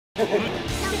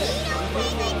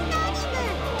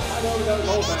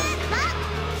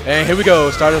And here we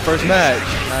go, start of the first match.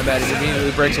 Naimat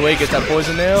immediately breaks away, gets that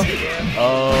poison nail.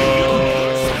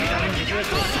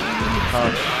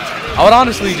 I would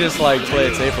honestly just like play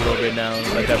it safe a little bit now,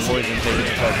 let that poison take its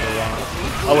effect for a while.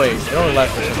 Oh wait, it only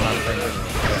lasts for some amount of frames.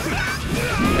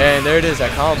 And there it is,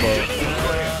 that combo.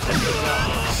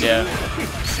 Yeah.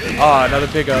 Oh, another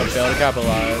pickup, failed to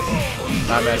capitalize.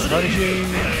 Naimat's punishing.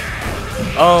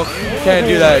 Oh, can't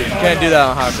do that. You can't do that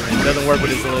on Hakumen. It doesn't work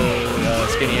with his little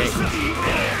skinny ankles.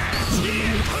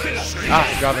 Ah,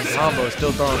 dropping combo,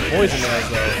 still throwing poison nails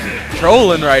though.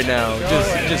 Trolling right now.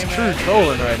 Just true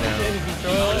trolling right now.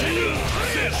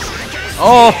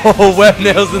 Oh, web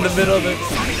nails in the middle of it.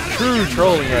 True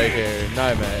trolling right here.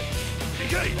 Naimat.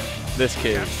 This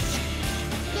kid.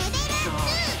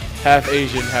 Half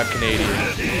Asian, half Canadian.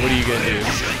 What are you gonna do?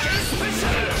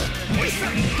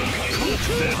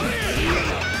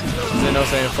 Zeno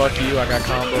saying fuck you, I got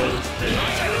combos.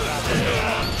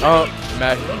 Oh,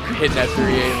 Matt hitting that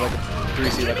 3A like a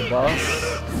 3C like a boss.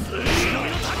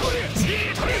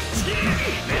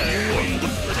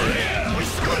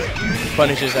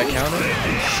 Punishes that counter.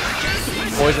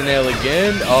 Poison nail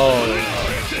again. Oh,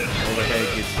 overhead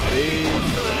gets big.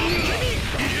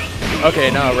 Okay,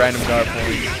 now a random guard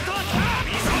point.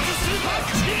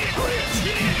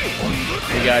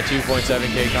 We got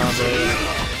 2.7k combo.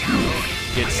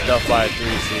 Gets stuffed by a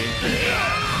 3C.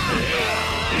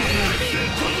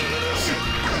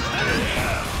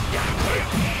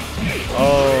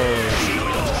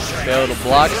 Oh, failed to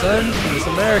block, son. It's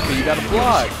America, you gotta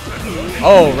block.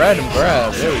 Oh, random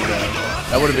grab. There we go.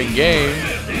 That would have been game.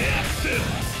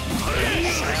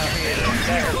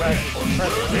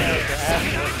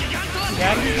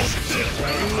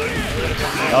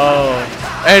 Oh,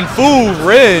 and Fu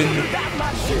Rin.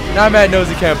 Naimat knows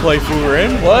he can't play Fu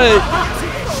Rin. What?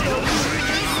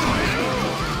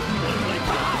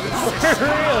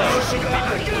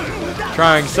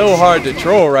 Trying so hard to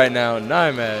troll right now,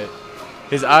 Naimat.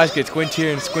 His eyes get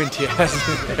squintier and squintier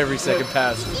every second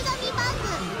passes.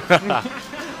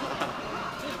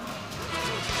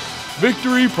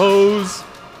 Victory pose.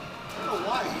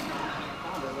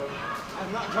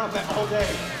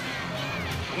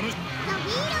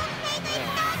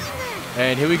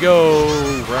 And here we go,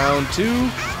 round 2.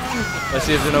 Let's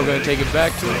see if Zeno gonna take it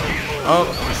back to it. Oh,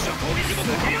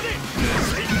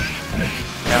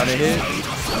 counter hit.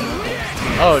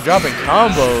 Oh, dropping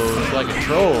combos like a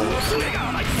troll.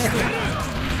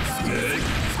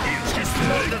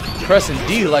 Pressing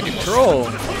D like a troll.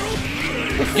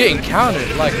 Getting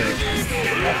countered like a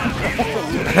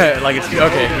like it's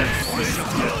okay.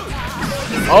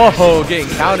 Oh, getting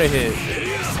counter hit.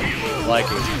 Like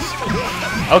it.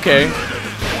 Okay.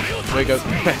 Wake up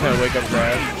wake up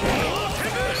grab.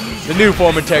 The new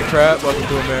form of tech trap. Welcome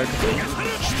to America.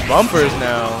 Bumpers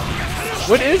now.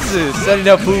 What is this? Setting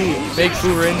up fake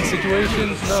Fu Rin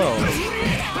situations? No.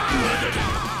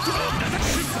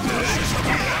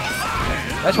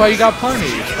 That's why you got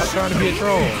punished. Stop trying to be a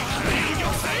troll.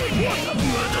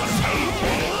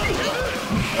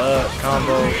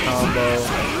 Combo.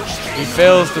 He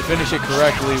fails to finish it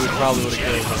correctly, which probably would have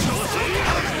killed him.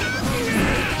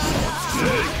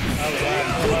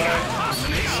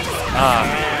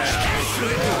 Ah.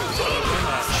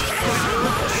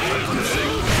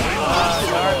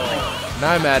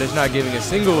 Naimat is not giving a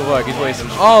single fuck. He's wasting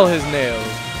all his nails.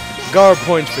 Guard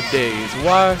points for days.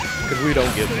 Why? Because we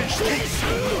don't give them.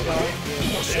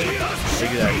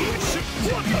 Exactly.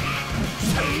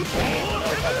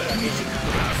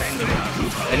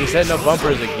 And he's setting up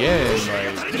bumpers again.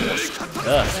 Like,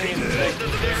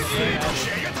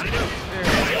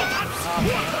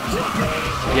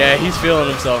 yeah, he's feeling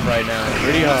himself right now.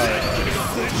 Pretty hard.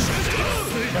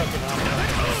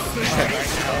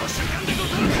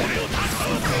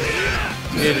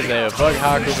 It is a fuck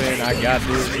Hakumen, I got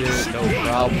this shit, no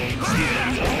problem.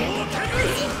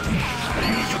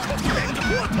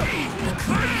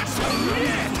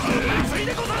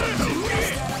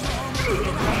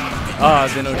 Ah,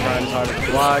 Zeno trying hard to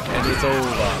block, and it's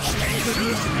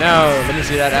over. Now, let me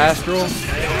see that Astral.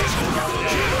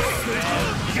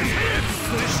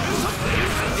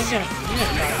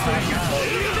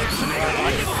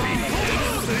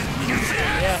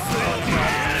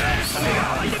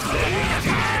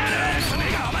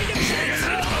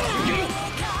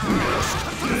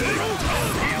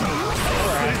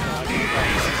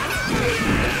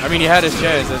 I mean, he had his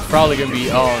chance. It's probably going to be,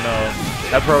 oh no,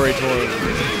 that Pro Ray Tour.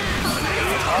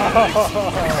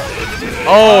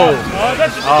 Oh,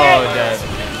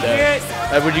 dead.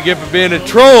 That's what you get for being a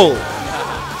troll.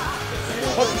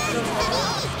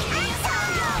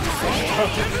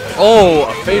 Oh,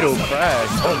 a fatal crash.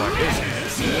 Oh my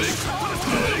goodness.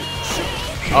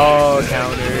 Oh,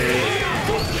 counter.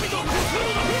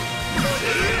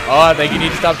 Oh, I think you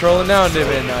need to stop trolling now,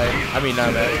 Naimat. I mean,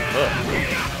 Naimat.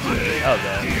 That was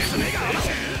bad.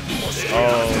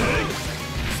 Oh.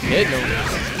 Hitting him.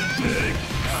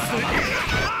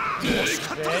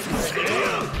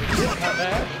 Not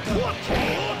bad.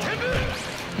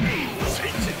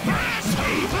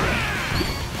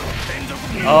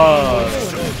 Oh,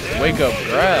 wake up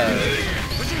grab.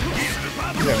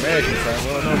 You're American, son. We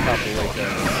don't know how to wake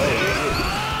up.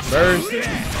 Oh, burst.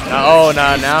 Oh,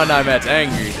 nah, now Naimat's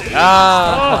angry.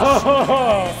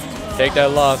 Ah! Take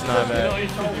that loss,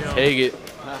 Naimat. Take it.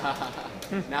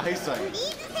 Now he's like.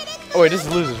 Oh, wait, this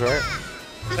is losers, right?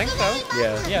 I think so.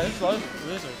 Yeah. Yeah, this is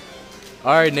loser.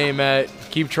 Alright, Naimat.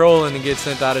 Keep trolling and get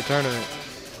sent out of tournament.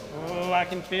 Oh, I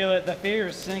can feel it. The fear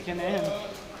is sinking in.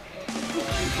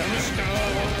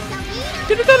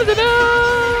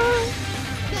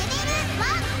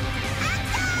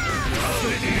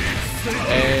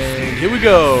 And here we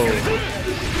go.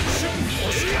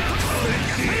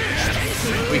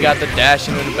 We got the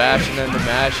dashing and the bashing and the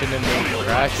mashing and the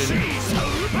crashing.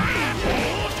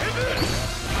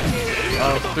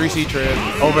 3C trip,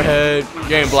 overhead.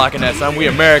 You ain't blocking that, son. We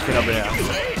American up in here.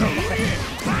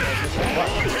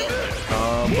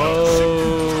 Combo.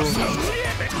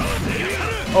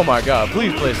 Oh my God!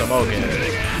 Please play some Hogan.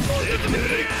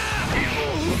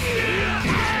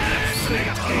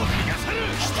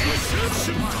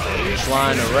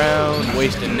 Flying around,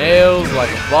 wasting nails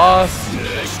like a boss.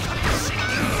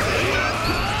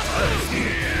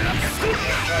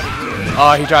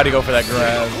 Oh, he tried to go for that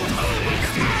grab.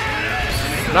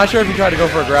 I'm not sure if he tried to go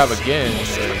for a grab again.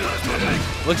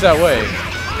 Looks that way.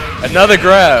 Another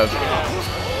grab.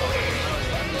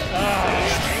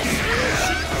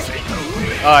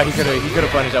 Oh, he could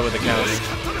have punished that with a counter.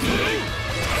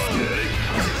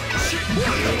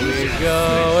 Here we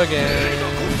go again.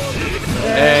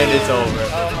 And it's over.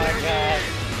 Oh my God.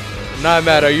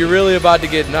 Naimat, are you really about to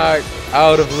get knocked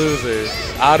out of losers?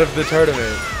 Out of the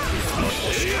tournament?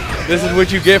 This is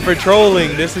what you get for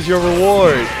trolling. This is your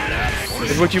reward.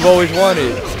 This is what you've always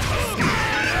wanted.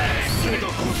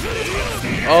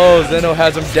 Oh, Zeno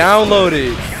has him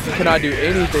downloaded. You cannot do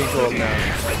anything to him now.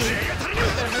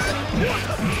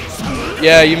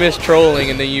 Yeah, you missed trolling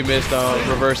and then you missed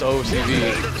reverse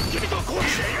OCV.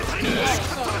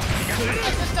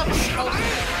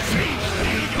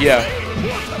 Yeah.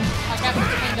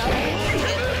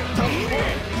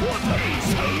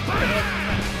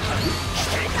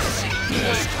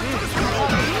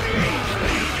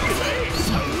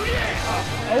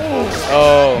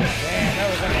 Oh.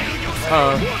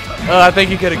 I think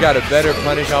he could have got a better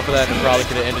punish off of that and probably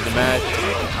could have ended the match.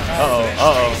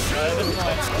 Uh-oh.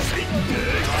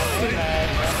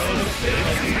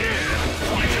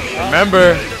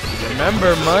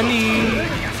 Remember money.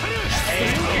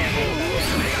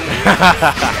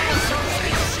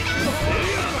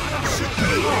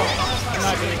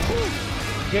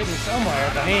 Getting somewhere,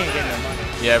 but he ain't getting no money.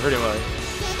 Yeah, pretty much.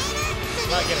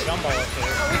 Might get a gumball up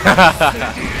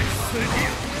there.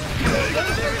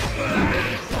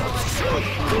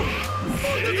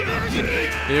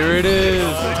 Here it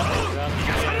is.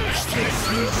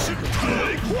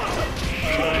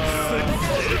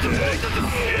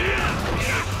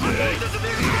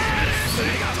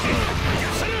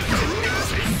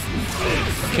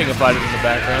 King of Fighters in the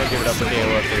background. Give it up for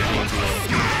KO up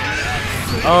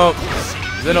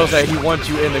there. Zeno said he wants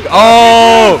you in the.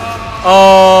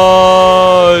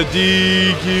 Oh,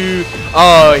 DQ.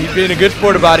 Oh, he's being a good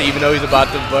sport about it, even though he's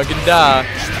about to fucking die.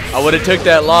 I would have took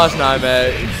that loss,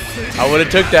 Naimat. I would have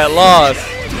took that loss.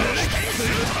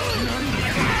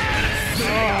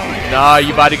 Nah,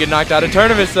 you about to get knocked out of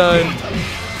tournament, son.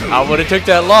 I would have took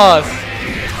that loss.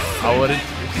 I would have.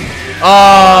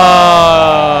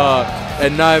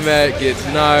 And Naimat gets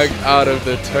knocked out of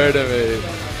the tournament.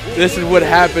 This is what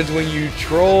happens when you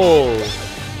troll.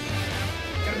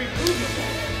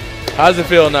 How does it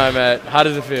feel, Naimat? How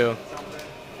does it feel?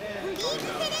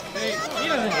 He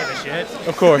doesn't give a shit.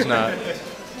 Of course not.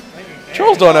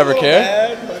 Trolls don't ever care.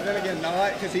 Bad, but then again,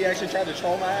 not, because he actually tried to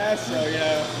troll my ass, so, you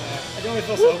know, I don't really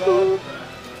feel so bad.